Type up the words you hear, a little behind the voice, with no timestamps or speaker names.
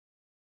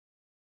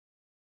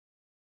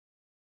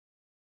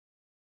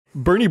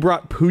Bernie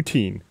brought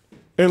poutine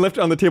and left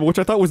it on the table, which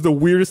I thought was the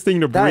weirdest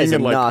thing to bring. That is a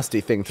and, like,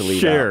 nasty thing to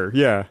leave share. out.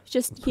 Yeah.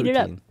 Just heat it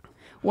up.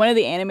 One of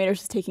the animators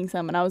was taking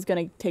some, and I was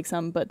gonna take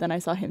some, but then I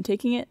saw him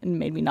taking it, and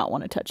made me not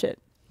want to touch it.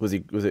 Was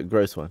it a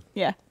gross one?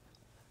 Yeah.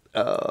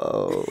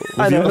 Oh.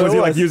 Was he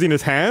like using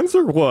his hands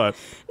or what?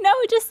 No,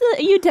 just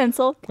a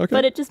utensil. Okay.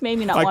 But it just made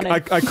me not want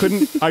to. I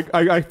couldn't.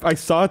 I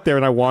saw it there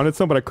and I wanted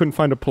some, but I couldn't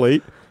find a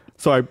plate,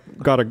 so I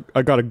got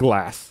a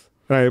glass.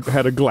 And I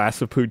had a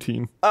glass of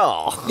poutine.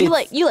 Oh. You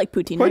like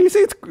poutine, Why right? do you say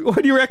it's? Why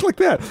do you act like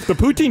that? The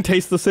poutine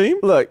tastes the same.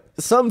 It Look,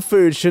 some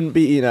food shouldn't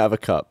be eaten out of a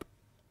cup.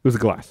 was a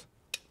glass.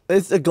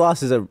 A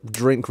glass is a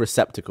drink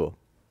receptacle.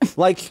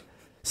 Like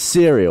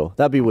cereal.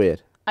 That'd be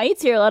weird. I eat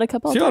cereal out of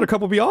cup all the Cereal out time. of a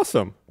cup would be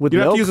awesome. With you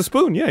don't have milk? to use a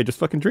spoon. Yeah, you just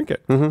fucking drink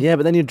it. Yeah,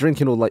 but then you're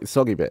drinking all like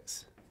soggy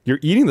bits. You're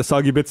eating the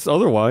soggy bits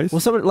otherwise. Well,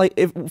 something like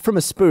if from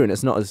a spoon,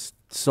 it's not as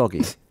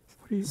soggy.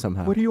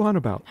 Somehow. What are you on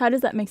about? How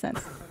does that make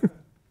sense?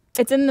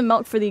 It's in the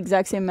milk for the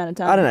exact same amount of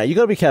time. I don't know. You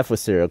got to be careful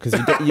with cereal because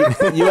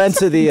you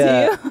enter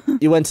the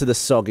you enter the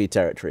soggy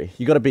territory.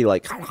 You got to be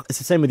like, it's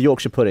the same with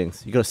Yorkshire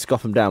puddings. You got to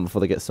scoff them down before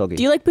they get soggy.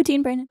 Do you like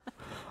poutine, Brandon?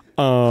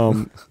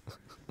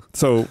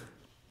 So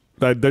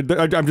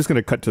I'm just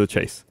gonna cut to the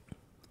chase.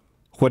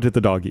 What did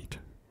the dog eat?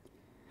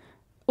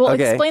 Well,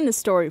 Okay. explain the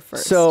story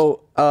first.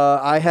 So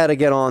I had to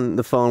get on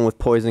the phone with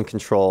poison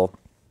control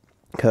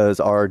because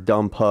our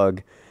dumb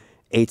pug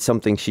ate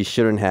something she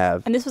shouldn't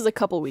have. And this was a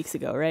couple weeks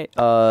ago, right?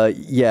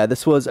 Yeah,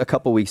 this was a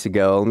couple weeks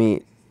ago. Let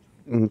me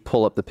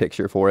pull up the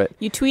picture for it.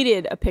 You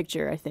tweeted a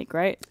picture, I think,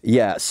 right?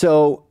 Yeah,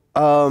 so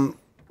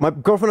my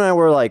girlfriend and I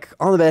were like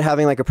on the bed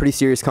having like a pretty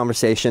serious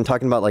conversation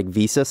talking about like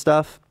visa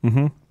stuff.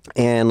 Mm-hmm.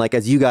 And like,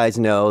 as you guys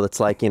know, that's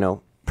like, you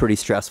know, pretty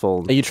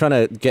stressful. Are you trying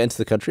to get into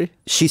the country?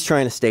 She's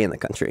trying to stay in the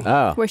country.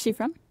 Oh, Where's she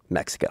from?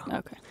 Mexico.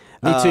 Okay.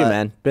 me too,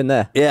 man. Been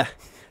there. Yeah.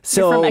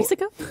 So You're from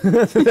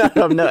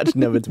Mexico? I've never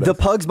been to the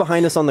pug's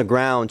behind us on the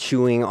ground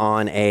chewing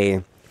on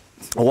a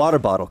water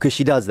bottle because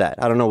she does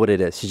that. I don't know what it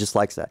is. She just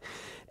likes that.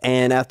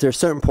 And after a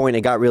certain point,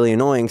 it got really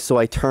annoying. So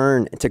I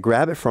turned to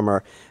grab it from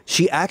her.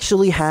 She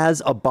actually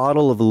has a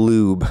bottle of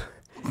lube.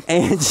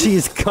 And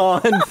she's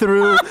gone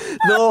through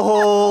the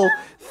whole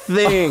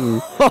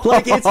thing.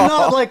 Like, it's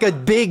not like a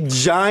big,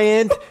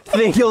 giant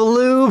thing of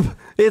lube.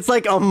 It's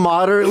like a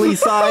moderately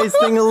sized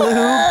thing of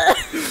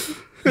lube.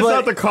 It's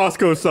not the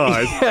Costco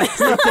size.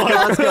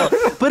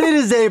 But it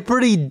is a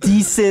pretty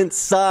decent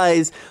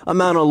size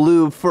amount of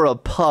lube for a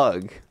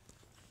pug.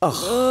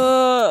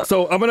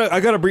 So I'm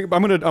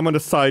gonna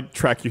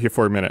sidetrack you here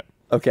for a minute.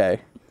 Okay.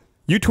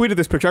 You tweeted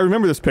this picture. I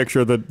remember this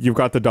picture that you've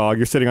got the dog.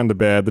 You're sitting on the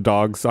bed. The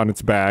dog's on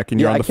its back,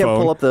 and you're on the phone. I can't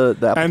pull up the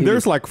and application.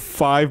 there's like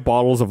 5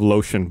 bottles of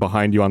lotion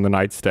behind you on the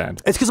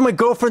nightstand. It's because of my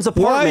girlfriend's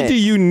apartment. Why do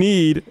you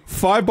need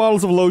 5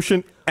 bottles of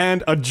lotion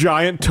and a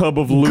giant tub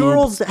of lube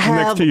Girls have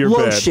next to your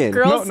lotion. bed?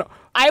 Girls,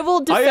 I will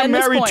defend I am this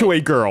married point. to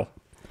a girl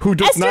who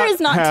does Esther is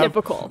not have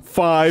typical.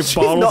 5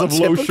 bottles not of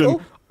typical?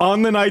 lotion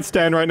on the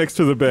nightstand right next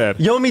to the bed.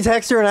 You want me to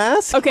text her and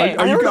ask? Okay.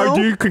 Are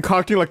you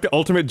concocting like the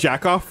ultimate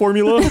jack-off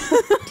formula?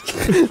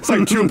 It's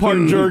like 2 part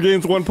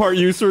Jergens, 1 part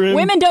Eucerin.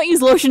 Women don't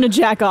use lotion to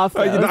jack off.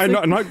 though.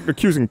 I'm not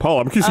accusing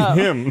Paul. I'm accusing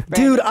him.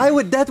 Dude,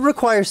 that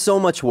requires so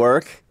much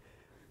work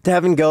to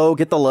have him go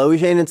get the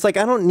lotion. It's like,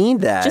 I don't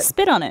need that. Just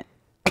spit on it,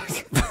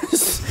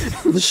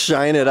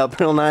 shine it up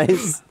real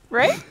nice.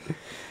 right?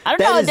 I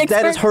don't know.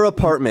 That is her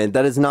apartment.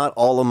 That is not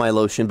all of my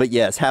lotion. But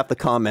yes, half the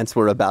comments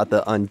were about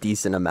the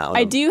undecent amount.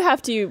 I do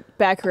have to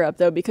back her up,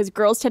 though, because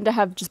girls tend to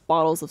have just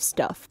bottles of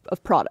stuff,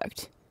 of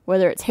product,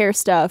 whether it's hair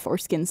stuff or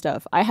skin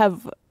stuff. I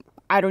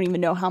don't even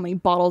know how many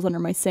bottles under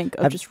my sink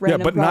of just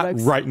random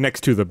products. Not right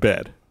next to the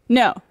bed.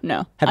 No.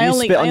 Have you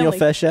spit on your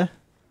fair share?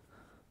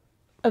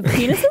 Of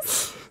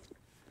penises?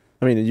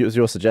 I mean, it was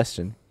your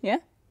suggestion. Yeah.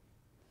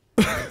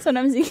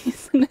 Sometimes you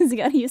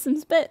gotta use some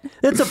spit.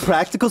 It's a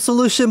practical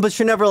solution, but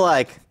you're never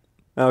like,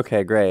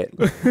 okay, great.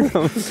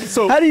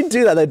 So How do you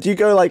do that though? Do you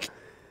go like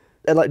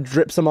and like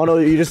drip some on,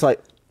 or you just like?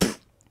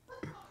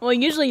 Well,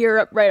 usually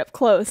you're right up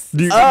close.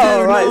 do you,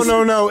 right.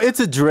 No. It's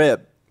a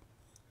drip.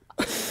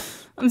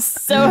 I'm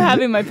so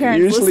happy my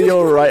parents Usually listen.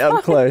 you're right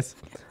up close.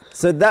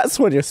 So that's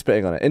when you're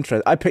spitting on it.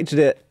 Interesting. I pictured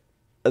it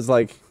as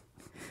like.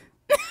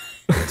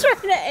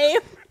 trying to aim.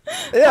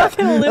 Yeah,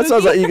 Fucking that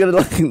sounds loogie. like you're gonna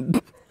like.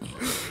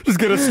 just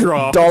get a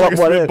straw. Dollop take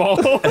a one in. spitball.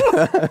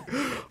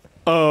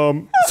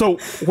 So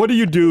what do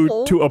you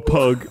do to a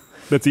pug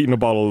that's eating a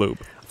bottle of lube?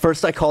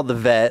 First, I called the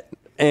vet,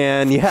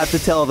 and you have to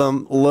tell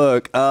them,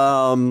 look,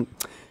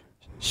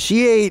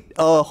 she ate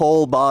a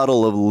whole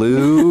bottle of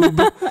lube,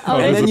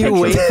 and then you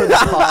wait for the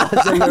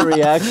pause and the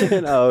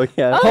reaction. Oh,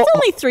 yeah. Oh, it's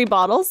only 3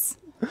 bottles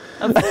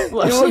of He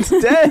lotion. looks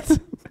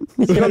dead.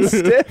 He's gone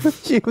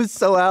stiff. She was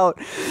so out.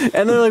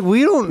 And they're like,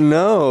 we don't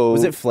know.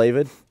 Was it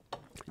flavored?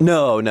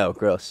 No,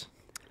 gross.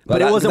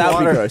 But it wasn't that would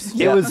be water. gross. It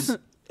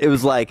Yeah.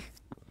 was like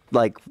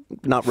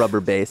not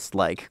rubber-based,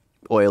 like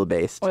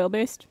oil-based.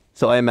 Oil-based?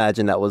 So I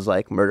imagine that was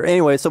like murder.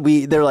 Anyway, so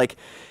they're like,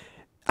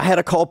 I had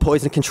to call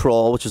poison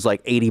control, which was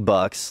like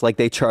 $80. Like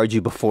they charge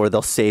you before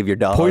they'll save your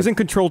dog. Poison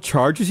control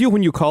charges you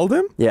when you call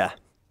them? Yeah.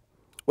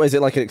 What is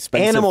it like an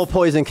expensive? Animal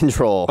poison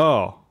control.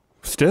 Oh,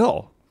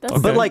 still.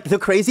 But like the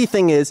crazy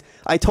thing is,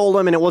 I told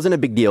them, and it wasn't a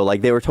big deal.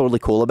 Like they were totally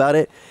cool about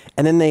it.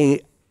 And then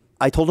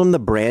I told them the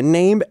brand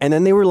name, and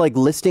then they were like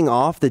listing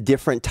off the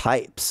different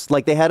types.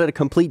 Like they had a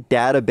complete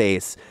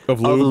database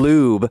of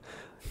lube.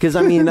 Because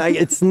I mean,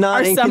 it's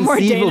not inconceivable. Some more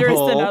dangerous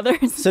than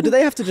others? So do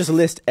they have to just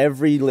list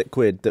every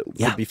liquid that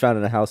could be found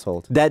in a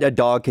household that a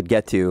dog could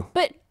get to?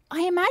 But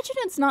I imagine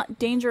it's not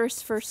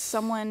dangerous for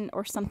someone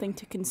or something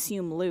to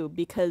consume lube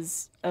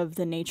because of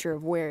the nature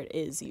of where it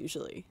is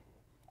usually.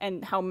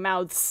 And how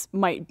mouths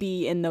might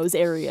be in those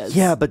areas.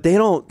 Yeah, but they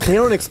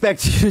don't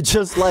expect you to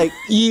just like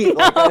eat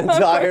like an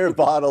entire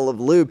bottle of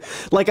lube.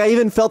 Like I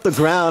even felt the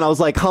ground. I was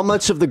like, how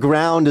much of the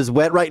ground is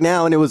wet right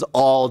now? And it was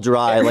all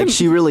dry. Like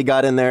she really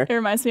got in there. It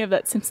reminds me of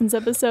that Simpsons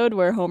episode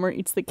where Homer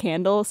eats the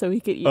candle so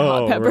he could eat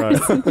hot peppers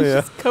and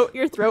just coat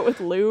your throat with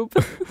lube.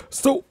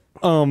 So,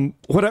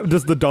 what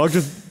does the dog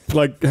just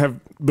like have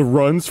the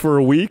runs for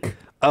a week?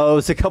 Oh,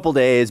 it's a couple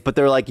days, but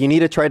they're like, you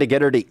need to try to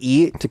get her to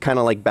eat to kind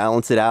of like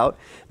balance it out.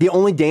 The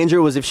only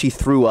danger was if she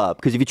threw up,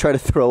 because if you try to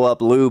throw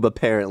up lube,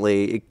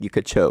 apparently you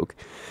could choke.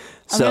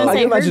 So I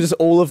can imagine just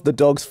all of the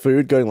dog's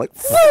food going like,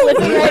 just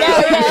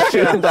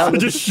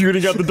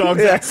shooting out the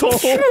dog's asshole.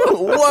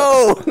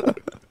 Whoa!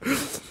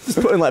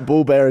 Just putting like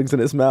ball bearings in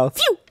its mouth.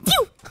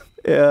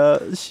 Yeah,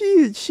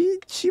 she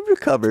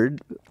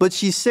recovered, but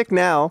she's sick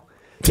now.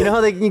 You know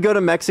how you go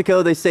to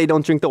Mexico, they say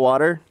don't drink the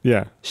water?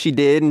 Yeah. She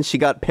did, and she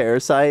got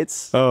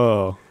parasites.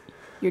 Oh.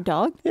 Your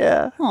dog?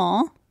 Yeah.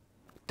 Aw.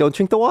 Don't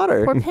drink the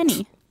water. Poor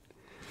Penny.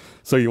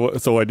 So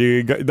what do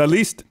you? At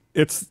least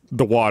it's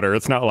the water.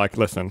 It's not like,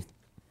 listen,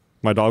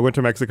 my dog went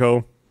to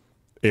Mexico,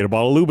 ate a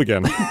bottle of lube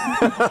again.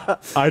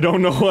 I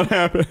don't know what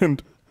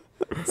happened.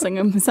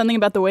 Something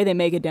about the way they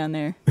make it down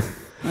there.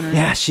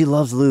 Yeah, she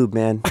loves lube,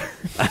 man.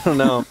 I don't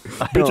know.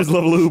 Bitches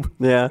love lube.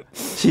 Yeah.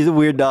 She's a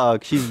weird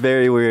dog. She's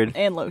very weird.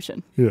 And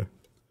lotion. Yeah.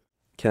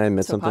 Can I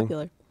admit So something?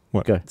 popular.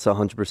 What? Okay. It's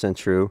 100%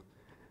 true.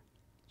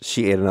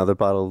 She ate another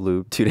bottle of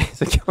lube 2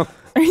 days ago.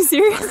 Are you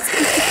serious?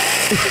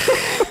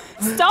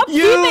 Stop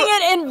keeping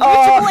it in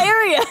ritual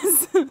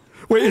areas.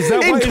 Wait, is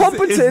that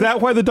Incompetent. Is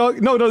that why the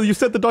dog? No, you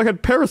said the dog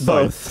had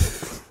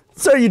parasites.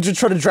 So you just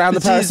try to drown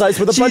the parasites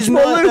with a bunch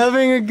more lube?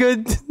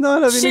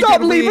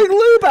 Stop leaving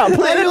lube out.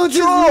 Put it in a just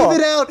drawer. leave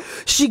it out.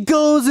 She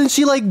goes and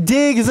she like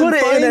digs Put and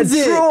it in a finds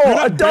it. drawer. You're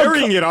not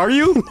burying it, are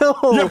you? No.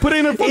 Yeah, put it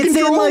in a fucking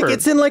drawer.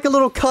 It's in like a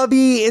little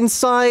cubby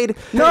inside.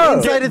 No.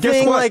 Inside a Guess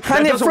thing what? like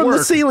Hang That it doesn't from the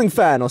work. ceiling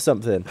fan or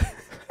something.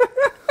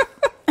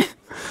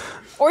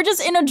 Or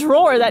just in a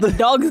drawer that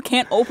dogs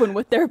can't open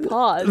with their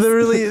paws. The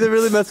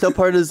really messed up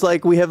part is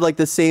like we have like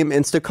the same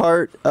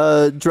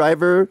Instacart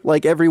driver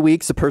like every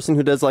week. It's the person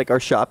who does like our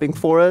shopping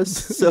for us.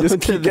 So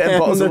just to keep getting them,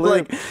 bottles they're of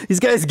lube. like,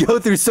 these guys go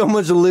through so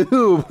much lube.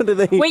 What do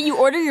they? Wait, you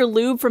order your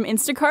lube from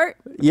Instacart?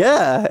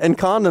 Yeah, and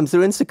condoms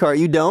through Instacart.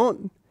 You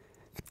don't?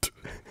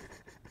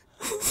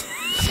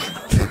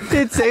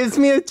 It saves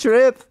me a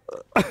trip.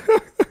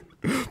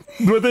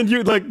 But then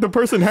the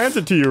person hands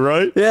it to you,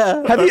 right?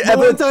 Yeah. Have you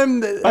ever? One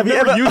time, I've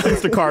never used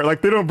Instacart.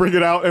 Like, they don't bring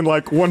it out and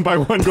like one by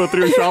one go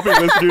through your shopping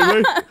list, do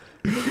they?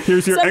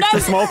 Here's your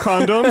extra small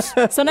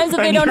condoms. Sometimes if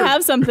they don't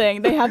have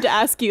something, they have to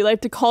ask you,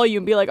 like to call you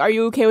and be like, are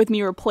you okay with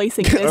me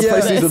replacing this? Replace for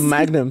these this? with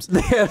magnums.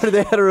 they had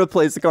to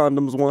replace the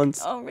condoms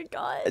once. Oh my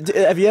God.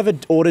 Have you ever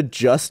ordered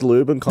just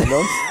lube and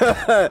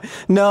condoms?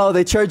 No,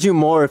 they charge you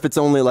more if it's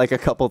only like a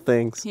couple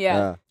things.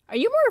 Yeah. Are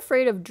you more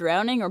afraid of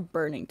drowning or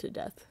burning to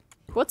death?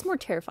 What's more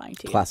terrifying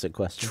to you? Classic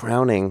question.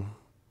 Drowning.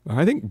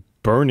 I think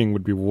burning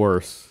would be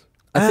worse.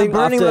 I think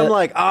burning, after- I'm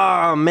like,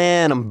 oh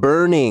man, I'm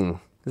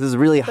burning. This is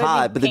really it'd be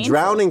hot. But the painful.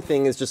 drowning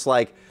thing is just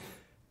like,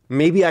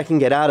 maybe I can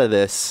get out of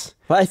this.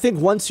 But I think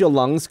once your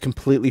lungs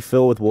completely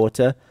fill with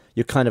water,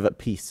 you're kind of at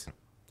peace.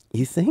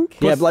 You think?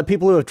 Yeah, but like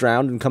people who have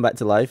drowned and come back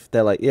to life,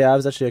 they're like, yeah, I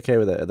was actually okay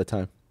with it at the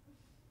time.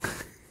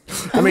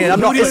 I mean, it's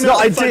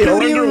not ideal.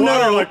 Like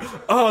underwater, like,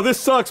 oh, this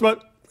sucks,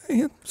 but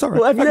it's all right.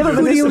 Well, have you never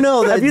been? Who do you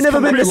know Have you that's never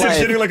been? coming You're to To, just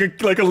sitting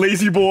like a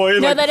lazy boy.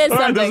 No, like, that is all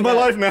right, this is something my that-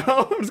 life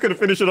now. I'm just gonna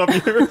finish it up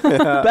here.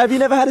 but have you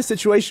never had a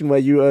situation where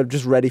you are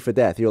just ready for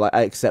death? You're like,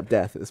 I accept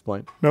death at this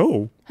point.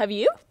 No. Have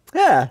you?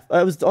 Yeah,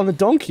 I was on a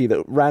donkey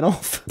that ran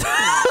off,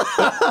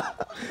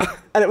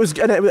 and it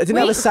didn't have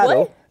a Wait, saddle.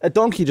 what? A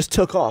donkey just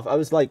took off. I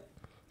was like,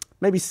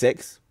 maybe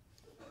 6,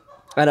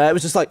 and it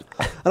was just like,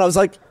 and I was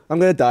like, I'm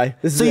gonna die.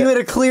 This is So it. you had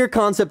a clear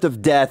concept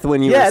of death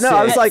when you Yeah, were no, sick.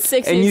 I was like, At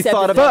 6, and you accepted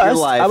thought it. about your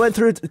First, life. I went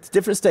through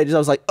different stages. I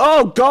was like,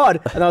 oh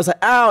God, and I was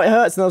like, ow, it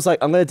hurts, and I was like,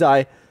 I'm gonna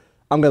die.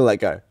 I'm gonna let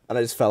go, and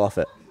I just fell off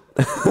it.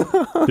 Did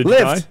you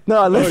Lived. die?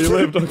 No, I lived. Oh, you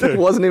lived. Okay. It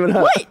wasn't even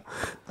hurt. What?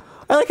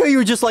 I like how you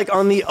were just like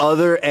on the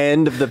other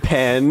end of the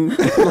pen.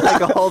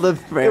 Like all the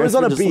It was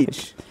on a just like-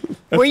 beach.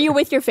 Were you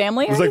with your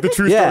family? It was like the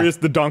true Yeah. story is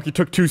the donkey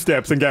took 2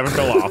 steps and Gavin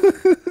fell off. Yeah,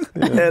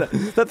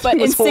 that But thing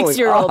in was hauling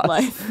 6-year-old ass.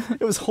 life.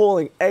 It was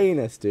hauling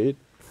anus, dude.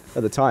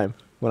 At the time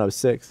when I was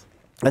 6.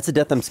 That's a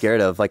death I'm scared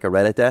of, like a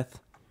Reddit death.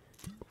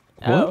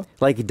 Oh.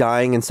 Like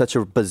dying in such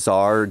a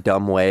bizarre,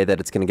 dumb way that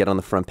it's going to get on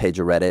the front page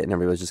of Reddit and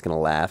everybody's just going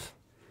to laugh.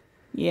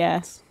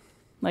 Yes.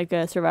 Like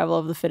a survival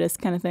of the fittest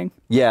kind of thing.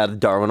 Yeah, the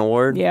Darwin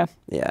Award. Yeah.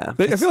 Yeah.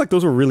 I feel like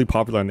those were really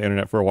popular on the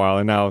internet for a while,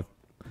 and now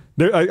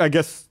I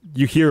guess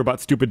you hear about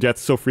stupid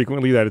deaths so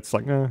frequently that it's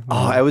like, Oh,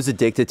 I was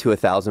addicted to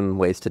 1,000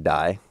 Ways to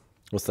Die.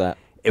 What's that?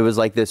 It was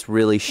like this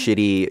really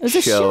shitty was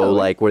a show, show.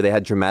 like where they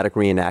had dramatic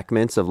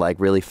reenactments of like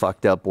really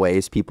fucked up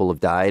ways people have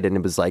died, and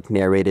it was like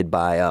narrated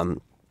by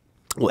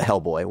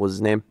Hellboy. What was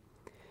his name?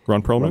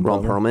 Ron Perlman?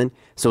 Ron Perlman.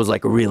 So it was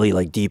like a really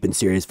like deep and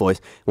serious voice.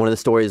 One of the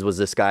stories was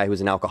this guy who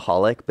was an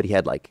alcoholic, but he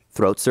had like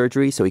throat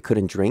surgery, so he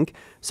couldn't drink.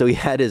 So he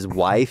had his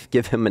wife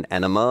give him an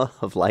enema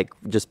of like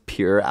just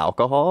pure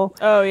alcohol.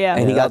 Oh, yeah.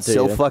 And he Yeah, got that'll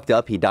do so you. fucked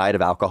up, he died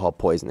of alcohol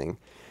poisoning.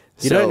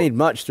 You So- don't need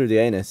much through the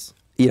anus.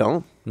 You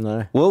don't?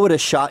 No. What would a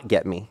shot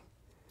get me?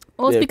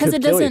 Well, it's Yeah, it because could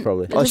it kill you, doesn't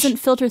probably. it doesn't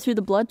filter through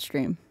the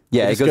bloodstream.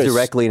 Yeah, It it just goes goes-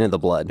 directly into the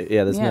blood.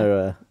 Yeah, there's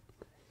Yeah.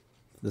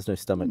 there's no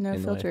stomach No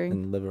in filtering.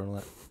 and liver and all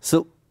that.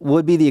 So what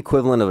would be the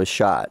equivalent of a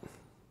shot?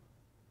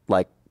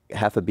 Like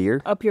half a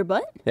beer? Up your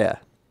butt? Yeah.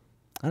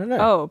 I don't know.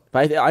 Oh.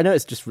 But I know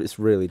it's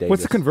really dangerous.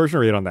 What's the conversion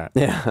rate on that?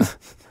 Yeah.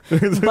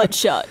 Butt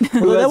shot.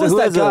 Well, there was who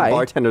that has guy. a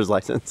bartender's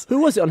license? Who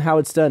was it on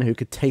Howard Stern who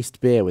could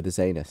taste beer with his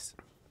anus?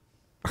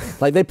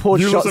 Like they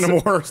poured You shots. listen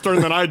to more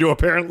Stern than I do,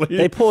 apparently.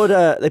 They poured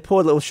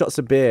little shots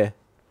of beer.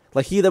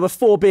 Like there were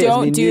 4 beers. and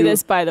Don't he do knew,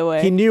 this, by the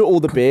way. He knew all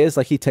the beers.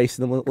 Like he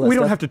tasted them. We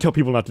don't have to tell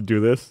people not to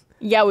do this.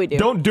 Yeah, we do.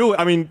 Don't do it.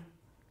 I mean,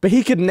 But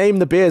he could name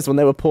the beers when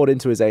they were poured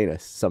into his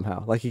anus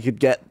somehow. Like he could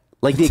get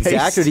Like the exact,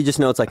 taste. or do you just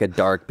know it's like a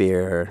dark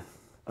beer?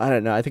 I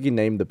don't know. I think he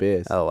named the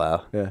beers. Oh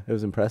wow, Yeah, it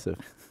was impressive.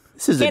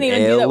 this is Can't an even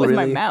do ale, that with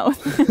my really? mouth.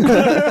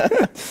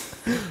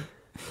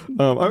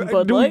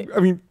 Bud Light? I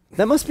mean,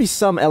 There must be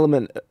some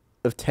element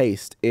of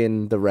taste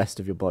in the rest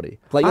of your body.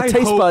 Like your I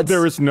taste hope buds.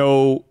 there is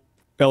no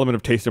element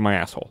of taste in my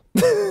asshole.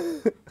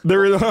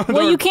 There is.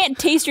 Well, you can't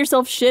taste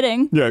yourself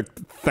shitting. Yeah,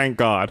 thank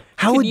God.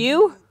 How Could would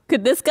you?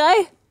 Could this guy?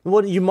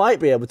 Well, you might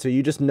be able to.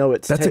 You just know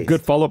it's That's a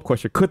good follow-up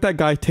question. Could that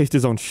guy taste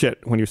his own shit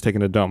when he was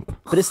taking a dump?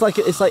 But it's like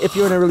if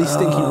you're in a really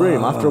stinky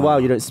room. After a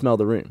while, you don't smell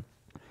the room.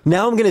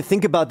 Now I'm gonna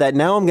think about that.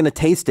 Now I'm gonna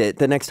taste it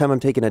the next time I'm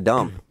taking a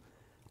dump.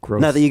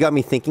 Gross. Now that you got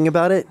me thinking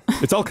about it.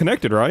 It's all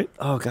connected, right?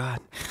 Oh God,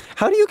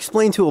 how do you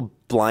explain to a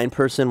blind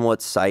person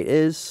what sight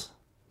is?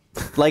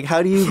 Like,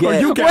 how do you Are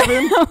get? you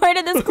Gavin? Where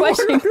did this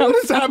question come What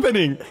is from?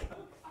 happening?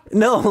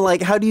 No,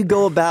 like, how do you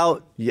go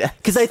about? Yeah.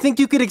 Because I think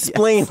you could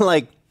explain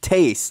like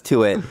taste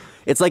to it.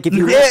 It's like if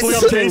you You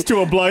explain taste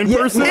to a blind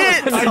person?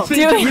 I think Do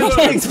you it. You will.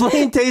 can't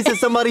explain taste to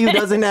somebody who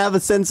doesn't have a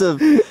sense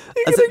of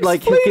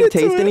like who explain can it to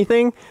taste it.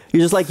 anything.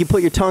 You're just like you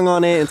put your tongue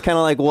on it. It's kind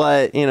of like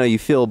what you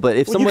feel. But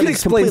if Well, you can somebody's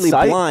explain completely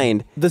sight.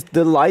 blind,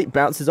 The light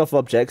bounces off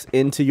objects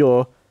into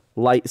your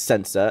light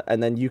sensor,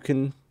 and then you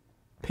can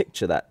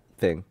picture that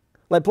thing.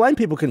 Like blind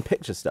people can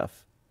picture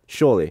stuff,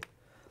 surely.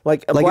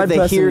 Like a like if blind they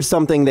person, hear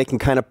something, they can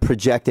kind of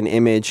project an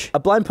image. a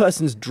blind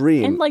person's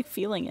dream. And like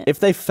feeling it. if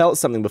they felt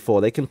something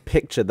before, they can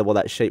picture what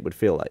that shape would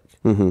feel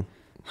like.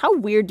 How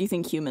weird do you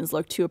think humans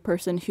look to a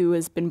person who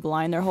has been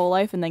blind their whole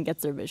life and then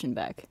gets their vision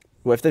back?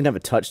 Well, if they've never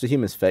touched a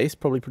human's face,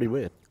 probably pretty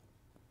weird.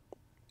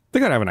 They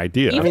gotta have an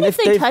idea. Even mean, if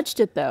they've they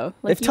touched it, though.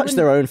 Like, they've you touched wouldn't-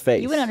 their own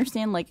face. You wouldn't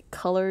understand like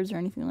colors or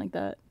anything like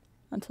that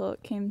until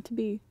it came to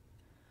be.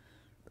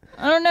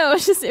 I don't know.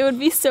 It's just it would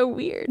be so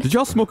weird. Did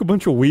y'all smoke a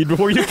bunch of weed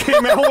before you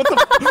came out?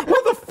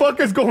 What the fuck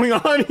is going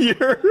on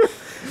here?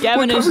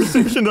 Gavin What is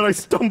conversation did I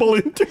stumble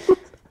into?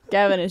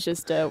 Gavin is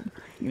just you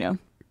know.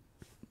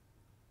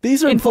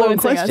 These are important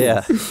Influencing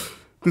us. questions.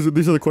 Yeah,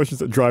 These are the questions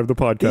that drive the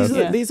podcast. These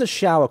are, Yeah. these are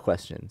shower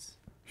questions.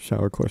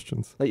 Shower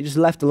questions. Like you're just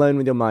left alone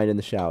with your mind in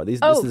the shower. This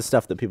Oh, is the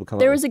stuff that people come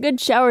There up was a good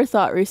shower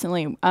thought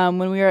recently when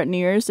we were at New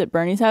Year's at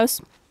Bernie's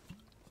house.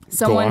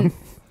 Someone,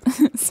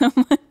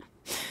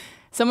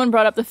 someone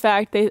brought up the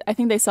fact I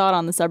think they saw it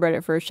on the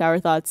subreddit for shower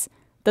thoughts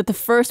that the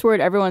first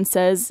word everyone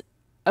says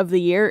of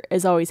the year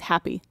is always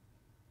happy,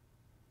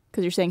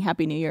 because you're saying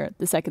Happy New Year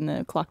the second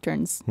the clock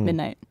turns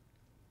midnight.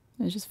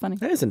 It's just funny. with.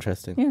 That is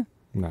interesting. Yeah,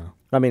 No.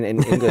 I mean,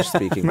 in English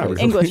speaking. Not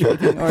probably. English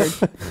speaking or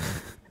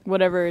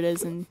whatever it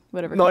is in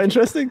whatever. Not country.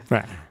 interesting?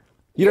 Nah.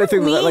 You don't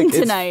think that Mean like it's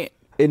tonight.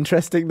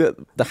 interesting that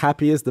the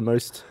happy is the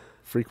most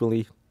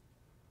frequently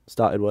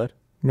started word?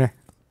 Meh.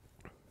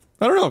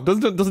 I don't know.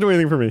 Doesn't do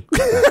anything for me.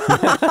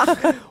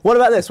 What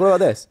about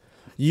this?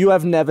 You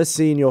have never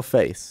seen your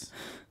face.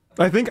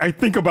 I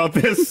think about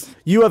this.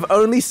 You have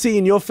only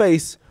seen your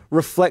face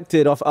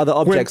reflected off other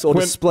objects or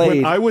displayed.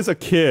 When I was a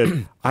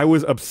kid, I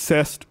was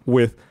obsessed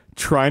with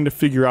trying to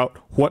figure out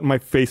what my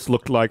face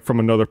looked like from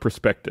another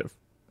perspective.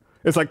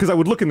 It's like, because I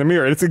would look in the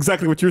mirror, and it's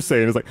exactly what you're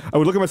saying. It's like, I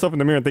would look at myself in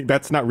the mirror and think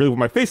that's not really what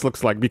my face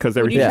looks like because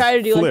Would everything you try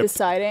to do like the flipped.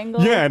 side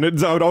angle? Yeah, and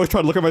I would always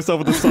try to look at myself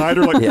at the side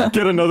or like Yeah.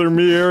 get another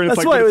mirror, and it's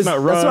that's like, why it but was. it's not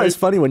right. That's why it's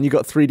funny when you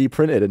got 3D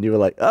printed and you were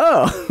like,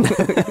 oh.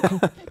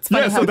 It's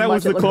funny Yeah, how so that much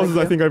was it the looked closest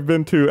like I think I've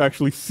been to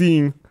actually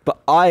seeing.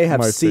 But I have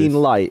My seen face.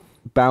 light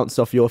bounce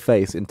off your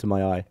face into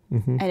my eye.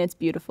 and it's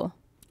beautiful.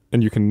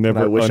 And you can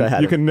never, I wish I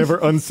had you it. can never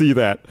unsee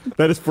that.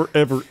 That is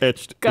forever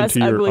etched Gus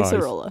into your Ugly eyes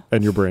Sorola.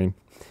 and your brain.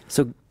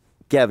 So,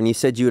 Gavin, you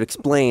said you would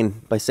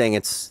explain by saying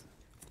it's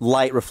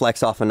light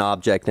reflects off an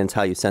object and it's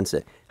how you sense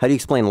it. How do you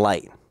explain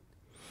light?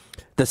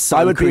 The sun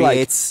I would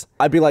creates.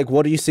 I'd be like,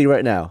 what do you see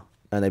right now?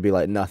 And they'd be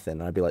like, nothing.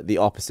 And I'd be like, the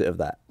opposite of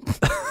that.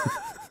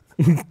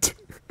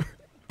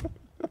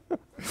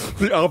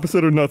 The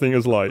opposite of nothing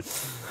is light.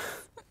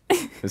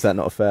 Is that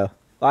not fair?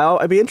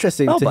 It'd be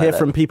interesting I'll to buy hear that.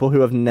 from people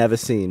who have never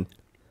seen,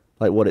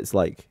 like, what it's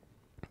like.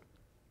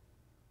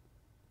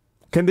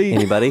 Can they?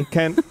 Anybody?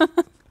 Can?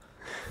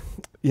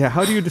 Yeah.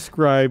 How do you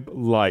describe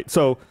light?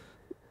 So,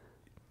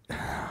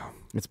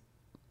 It's-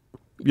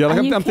 yeah.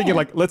 Like You I'm thinking, can.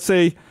 like, let's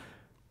say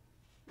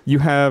you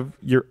have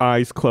your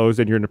eyes closed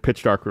and you're in a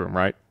pitch dark room,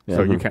 right? Yeah.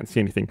 So you Mhm. can't see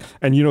anything,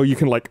 and you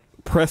can like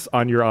press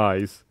on your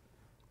eyes,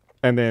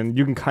 and then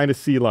you can kind of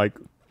see like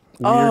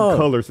weird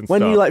colors and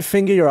when stuff. you like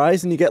finger your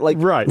eyes and you get like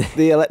Right.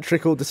 the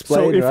electrical display.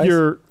 So in your if eyes.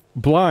 you're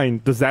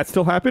blind, does that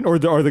still happen, or are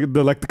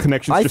the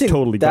connections I just think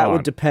totally that gone?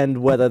 would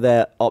depend whether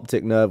their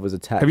optic nerve was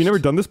attached. Have you never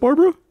done this,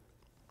 Barbara?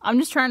 I'm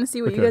just trying to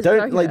see what you Okay. guys are Don't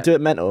talking like about. do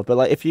it mental, but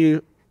like if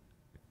you,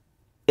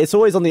 it's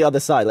always on the other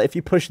side. Like if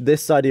you push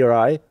this side of your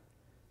eye,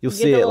 you'll You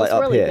see get the it little like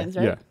up swirly here. things,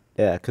 right? Yeah.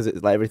 Yeah, because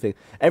it's like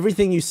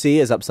everything you see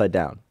is upside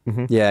down.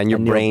 Yeah, and your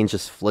And you're- brain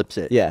just flips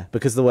it. Yeah,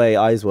 because the way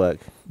eyes work,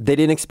 They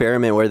did an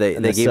experiment where they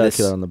and they're gave this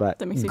circular on the back.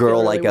 That makes me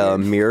girl feel really like weird.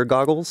 mirror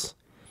goggles.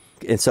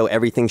 And so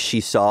everything she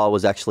saw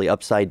was actually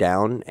upside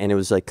down, and it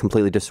was like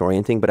completely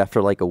disorienting. But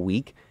after like a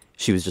week,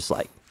 she was just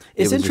like,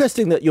 it It's was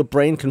interesting that your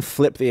brain can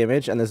flip the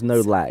image and there's no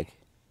lag.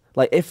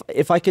 Like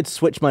if I could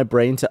switch my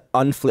brain to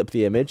unflip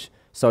the image,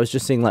 so I was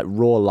just seeing like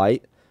raw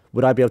light,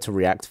 would I be able to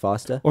react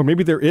faster? Or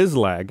maybe there is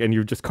lag and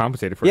you've just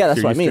compensated for it. Yeah, So that's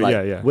you're what I used mean. to-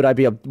 Like, yeah.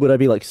 would I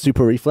be like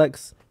super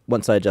reflex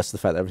once I adjust the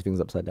fact that everything's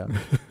upside down?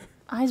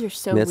 Eyes are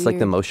so I mean, it's like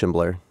the weird. motion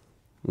blur,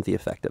 the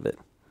effect of it.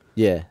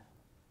 Yeah,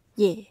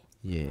 Yeah.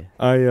 yeah.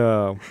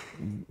 I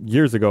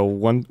years ago,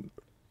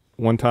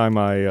 one time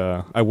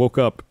I woke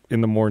up in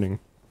the morning,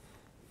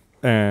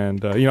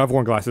 and I've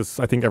worn glasses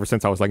I think ever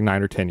since I was like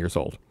 9 or 10 years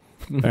old,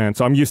 and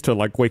so I'm used to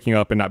like waking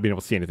up and not being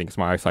able to see anything because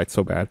my eyesight's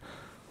so bad.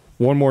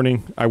 One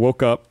morning I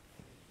woke up,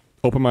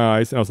 opened my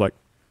eyes, and I was like,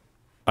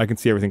 I can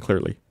see everything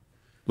clearly.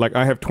 Like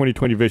I have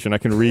 20/20 vision. I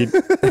can read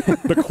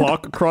the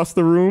clock across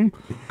the room.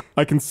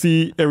 I can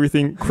see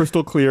everything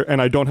crystal clear,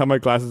 and I don't have my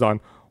glasses on.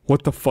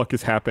 What the fuck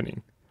is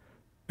happening?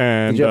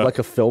 And Did you have like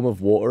a film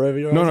of water over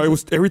your eyes?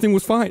 no, everything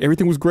was fine.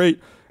 Everything was great.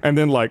 And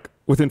then like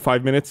within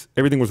 5 minutes,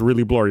 everything was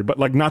really blurry, but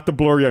like not the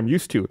blurry I'm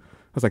used to. I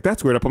was like,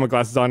 that's weird. I put my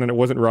glasses on and it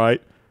wasn't right.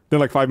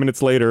 Then like 5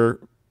 minutes later,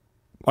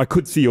 I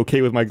could see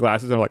okay with my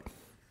glasses. And I'm like,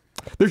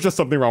 there's just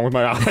something wrong with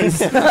my eyes.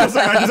 I was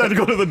like, I just had to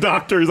go to the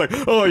doctor. He's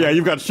like, oh yeah,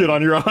 you've got shit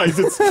on your eyes.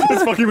 It's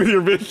fucking with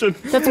your vision.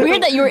 That's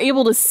weird that you were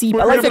able to see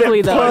We're gonna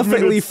perfectly get though.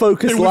 perfectly minutes.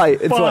 focused It was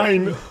light. It's like-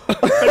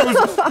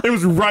 fine. it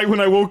was right when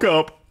I woke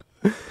up.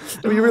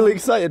 Were you really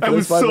excited? I for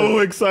was those 5 so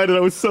minutes? excited. I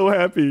was so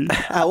happy.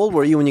 How old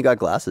were you when you got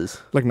glasses?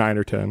 Like 9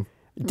 or 10.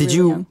 Did Really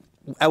you? young.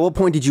 At what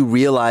point did you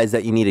realize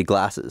that you needed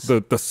glasses?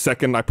 The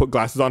second I put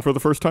glasses on for the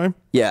first time.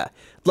 Yeah,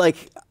 like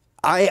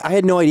I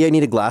had no idea I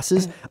needed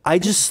glasses. I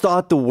just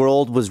thought the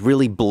world was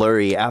really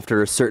blurry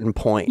after a certain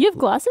point. You have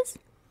glasses?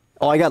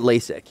 Oh, I got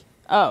LASIK,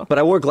 Oh. but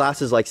I wore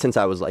glasses like since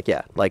I was like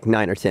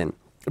 9 or 10.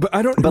 But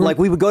I don't. But like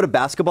we would go to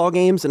basketball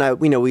games, and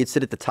we'd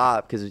sit at the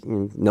top because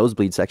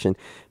nosebleed section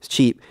is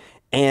cheap,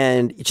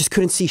 and you just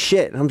couldn't see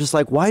shit. And I'm just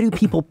like, why do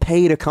people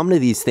pay to come to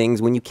these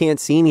things when you can't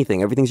see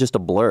anything? Everything's just a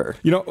blur.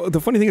 The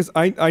funny thing is,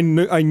 I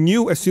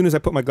knew as soon as I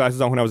put my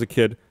glasses on when I was a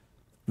kid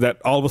that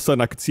all of a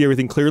sudden I could see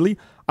everything clearly.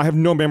 I have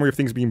no memory of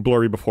things being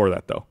blurry before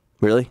that, though.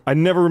 Really? I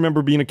never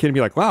remember being a kid and be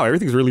like, wow,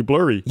 everything's really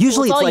blurry.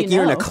 Usually Well, it's it's all like you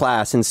you're in a know.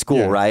 class in school,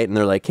 Yeah. right? And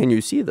they're like, can you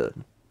see the?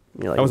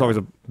 You're like, I was "No." always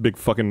a big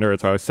fucking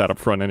nerd, so I always sat up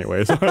front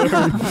anyways.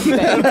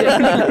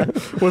 Okay.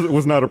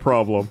 was not a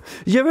problem.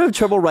 Did you ever have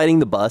trouble riding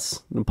the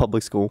bus in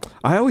public school?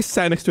 I always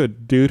sat next to a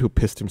dude who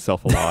pissed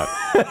himself a lot.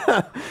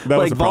 That was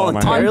Like a problem I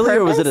had. voluntarily,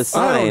 or was it a purpose?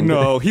 I sign? don't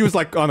know. He was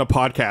like on a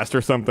podcast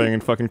or something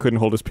and fucking couldn't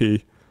hold his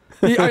pee.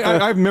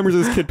 I have memories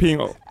of this kid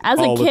peeing As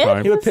a all the kid?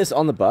 time. He would piss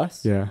on the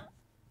bus. Yeah.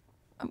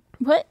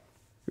 What?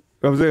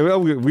 I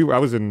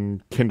was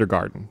in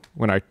kindergarten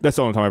when that's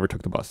the only time I ever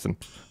took the bus, and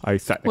I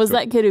sat next Was to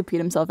that kid who peed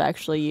himself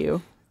actually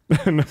you?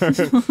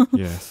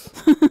 Yes.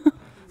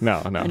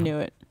 No. I knew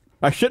it.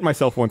 I shit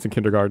myself once in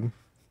kindergarten.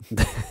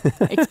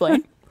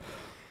 Explain.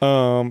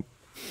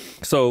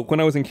 So when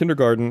I was in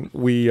kindergarten,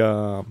 we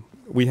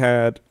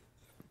had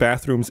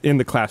bathrooms in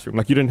the classroom.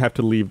 Like you didn't have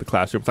to leave the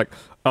classroom. It's like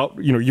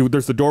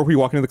there's the door where you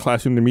walk into the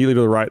classroom. And immediately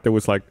to the right, there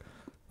was like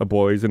a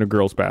boys' and a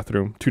girls'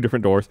 bathroom, 2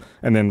 different doors,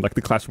 and then like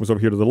the classroom was over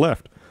here to the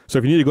left. So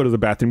if you needed to go to the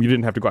bathroom, you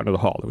didn't have to go out into the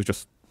hall. It was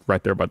just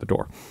right there by the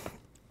door.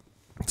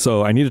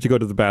 So I needed to go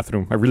to the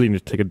bathroom. I really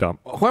needed to take a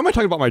dump. Why am I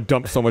talking about my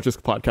dump so much this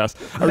podcast?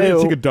 I really need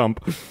to take a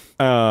dump.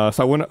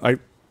 So I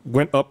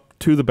went up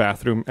to the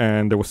bathroom,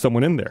 and there was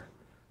someone in there.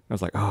 I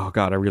was like, oh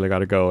God, I really got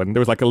to go. And there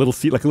was like a little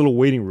seat, like a little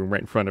waiting room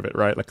right in front of it,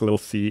 right? Like a little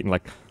seat and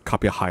like a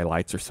copy of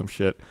highlights or some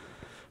shit.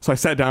 So I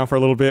sat down for a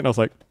little bit, and I was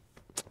like,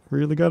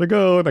 really got to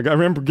go. And I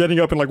remember getting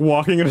up and like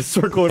walking in a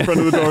circle in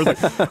front of the door. I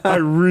was like, I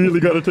really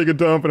got to take a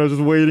dump. And I was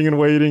just waiting and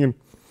waiting, and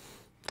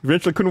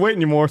eventually couldn't wait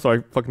anymore, so I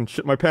fucking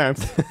shit my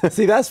pants.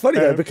 See, that's funny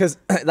though, because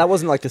that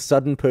wasn't like a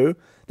sudden poo.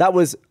 That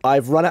was,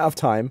 I've run out of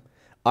time.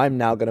 I'm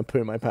now gonna poo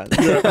in my pants.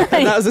 And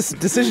that was a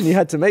decision you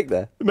had to make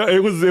there. No,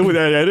 it was I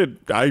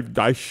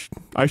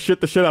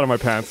shit the shit out of my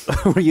pants.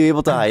 Were you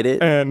able to hide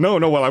it? And no,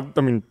 well,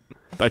 I mean,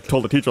 I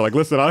told the teacher, like,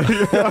 listen,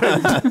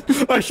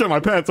 I shit my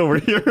pants over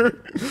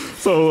here.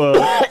 So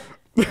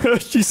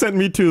she sent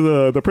me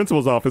to the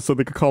principal's office so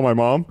they could call my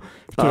mom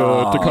to come You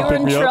were pick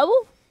in me up.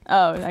 trouble?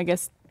 Oh, I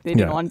guess they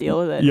didn't Yeah. want to deal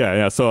with it.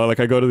 Yeah. So like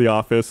I go to the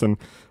office and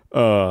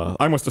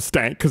I must have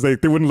stank because they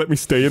wouldn't let me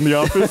stay in the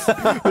office.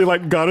 They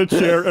like got a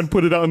chair and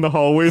put it out in the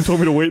hallway and told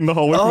me to wait in the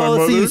hallway for my Oh,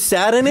 mother. so you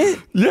sat in it?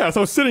 Yeah, so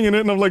I was sitting in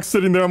it and I'm like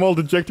sitting there, I'm all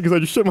dejected because I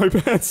just shit my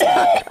pants.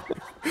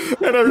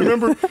 And I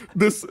remember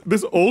this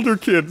older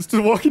kid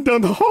still walking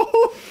down the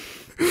hall.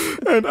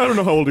 And I don't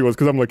know how old he was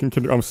because I'm like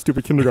I'm a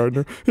stupid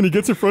kindergartner. And he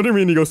gets in front of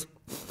me and he goes,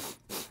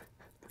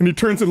 and he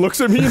turns and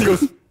looks at me and he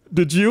goes,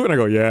 did you? And I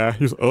go, yeah. He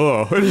goes,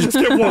 oh. And he just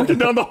kept walking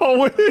down the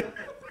hallway.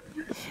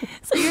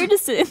 So you were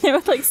just sitting there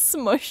with like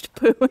smushed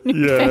poo in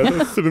your Yeah, pants. I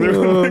was sitting there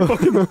with like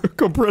fucking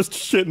compressed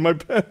shit in my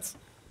pants.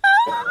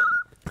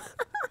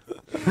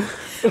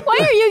 Why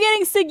are you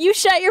getting sick? You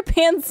shat your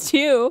pants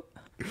too.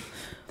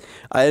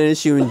 I had an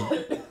issue in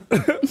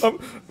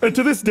And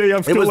to this day,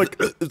 I'm still like,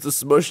 it's a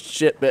smushed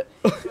shit bit.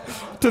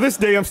 to this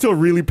day, I'm still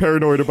really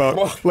paranoid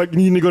about like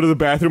needing to go to the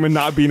bathroom and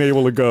not being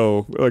able to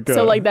go. Like,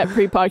 So like that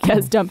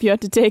pre-podcast dump you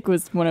had to take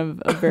was one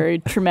of a very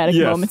traumatic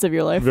Yes. moments of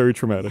your life. Very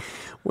traumatic.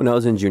 when I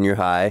was in junior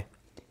high.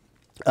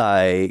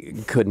 I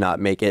could not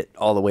make it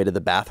all the way to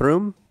the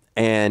bathroom.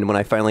 And when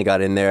I finally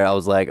got in there, I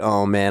was like,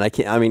 oh man, I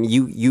can't. I mean,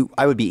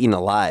 I would be eaten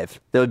alive.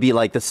 That would be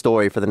like the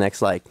story for the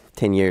next like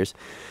 10 years.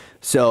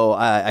 So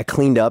I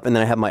cleaned up and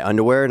then I had my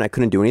underwear and I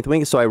couldn't do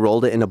anything. So I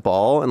rolled it in a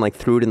ball and like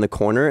threw it in the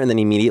corner and then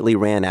immediately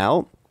ran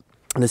out.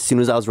 And as soon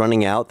as I was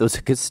running out, there was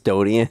a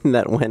custodian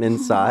that went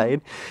inside.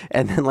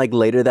 And then like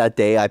later that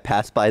day, I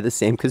passed by the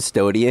same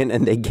custodian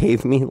and they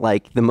gave me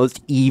like the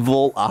most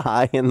evil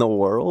eye in the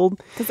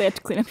world. Because they had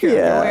to clean up your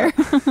Yeah.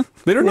 underwear.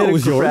 They don't know Had it to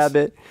was yours. grab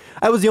it.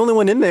 I was the only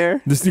one in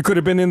there. You could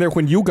have been in there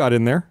when you got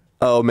in there.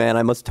 Oh man,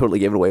 I must have totally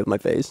gave it away with my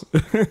face.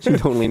 She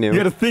totally knew. You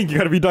got to think. You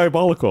got to be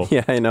diabolical.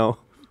 Yeah, I know.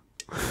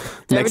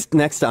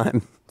 Next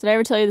time. Did I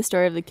ever tell you the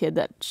story of the kid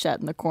that shat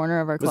in the corner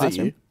of our Was it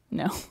classroom? you?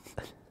 No.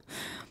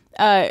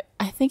 I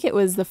think it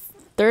was the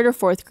third or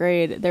fourth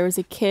grade. There was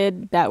a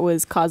kid that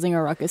was causing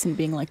a ruckus and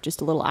being like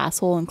just a little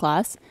asshole in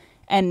class.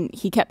 And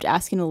he kept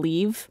asking to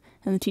leave.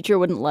 And the teacher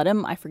wouldn't let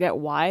him. I forget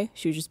why.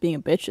 She was just being a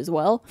bitch as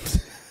well.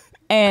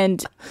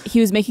 And he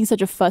was making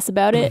such a fuss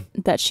about it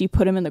that she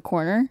put him in the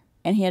corner.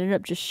 And he ended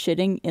up just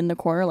shitting in the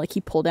corner. Like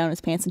he pulled down his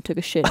pants and took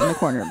a shit in the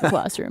corner of the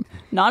classroom.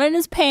 Not in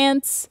his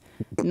pants.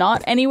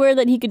 Not anywhere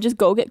that he could just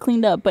go get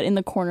cleaned up, but in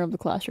the corner of the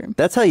classroom.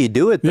 That's how you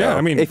do it, though. Yeah,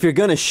 I mean- if you're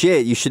gonna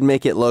shit, you should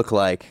make it look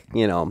like,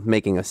 you know,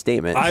 making a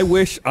statement. I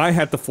wish I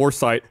had the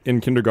foresight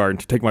in kindergarten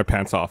to take my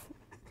pants off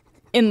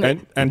In the,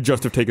 and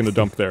just have taken the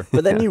dump there.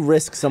 But then you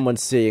risk someone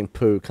seeing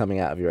poo coming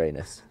out of your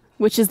anus.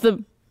 which is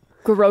the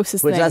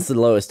grossest Which thing. that's the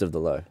lowest of the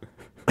low.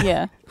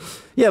 Yeah.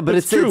 yeah, but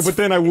It's true, but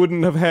then I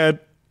wouldn't have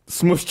had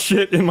smushed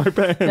shit in my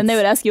pants. Then they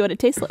would ask you what it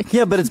tastes like.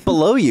 yeah, but it's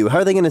below you. How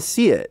are they gonna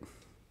see it?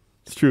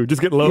 It's true.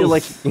 Just get low. You're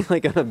like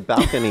on a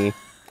balcony.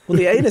 Well,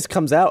 the anus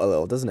comes out a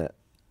little, doesn't it?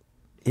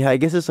 Yeah, I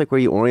guess it's like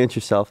where you orient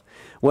yourself.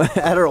 When,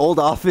 at our old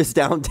office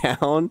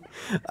downtown,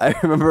 I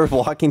remember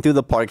walking through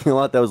the parking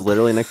lot that was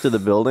literally next to the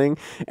building,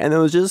 and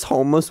there was just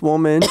homeless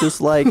woman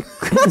just like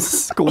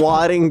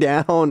squatting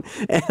down,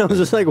 and I was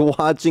just like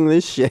watching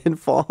this shit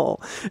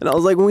fall, and I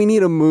was like, we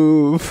need to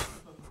move.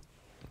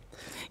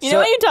 You know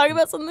when you talk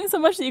about something so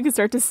much that you can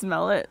start to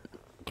smell it?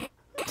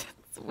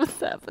 What's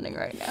happening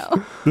right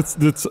now?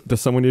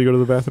 Does someone need to go to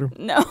the bathroom?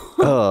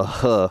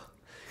 No.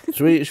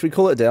 Should we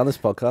call it down, this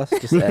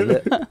podcast? Just end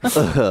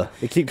it.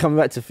 We keep coming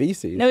back to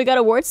feces. No, we got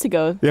awards to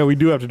go. Yeah, we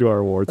do have to do our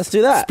awards. Let's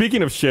do that.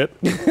 Speaking of shit,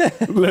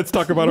 let's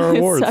talk about our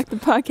awards. Let's talk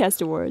the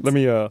podcast awards. Let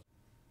me,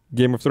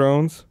 Game of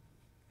Thrones,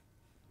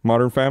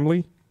 Modern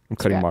Family. I'm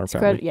cutting Modern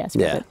Family. Yeah,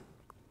 scrap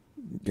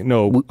it.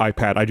 No,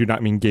 iPad. I do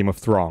not mean Game of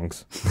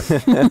Throngs.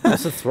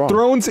 That's a throng.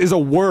 Thrones is a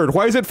word.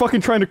 Why is it fucking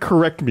trying to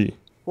correct me?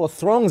 Well,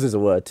 throngs is a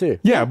word too.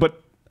 Yeah, but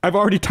I've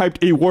already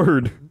typed a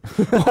word.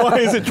 Why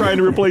is it trying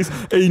to replace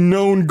a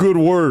known good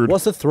word?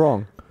 What's a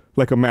throng?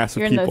 Like a mass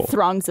of You're people. in the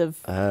throngs of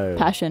Oh.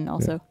 passion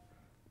also.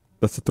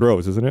 That's the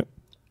throws, isn't it?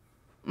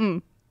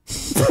 Read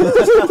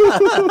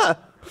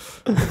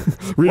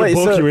Wait, a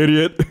book, so- you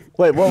idiot.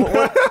 Wait,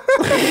 what?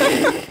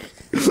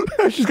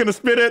 She's gonna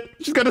spit it.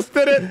 She's gonna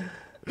spit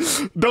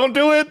it. Don't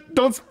do it.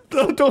 Don't.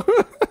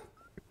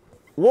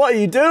 What are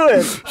you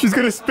doing? She's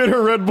gonna spit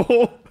her Red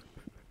Bull.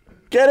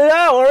 Get it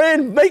out. We're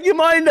in. Make your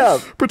mind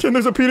up. Pretend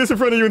there's a penis in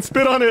front of you and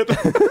spit on it.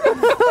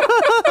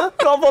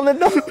 Cough on the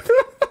nose.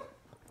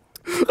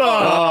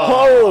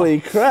 Holy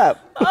crap.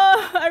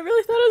 I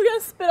really thought I was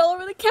gonna spit all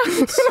over the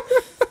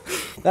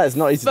couch. That is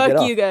not easy to get Fuck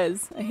off. you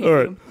guys. I hate All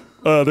right.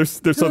 you.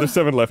 There's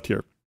 7 left here.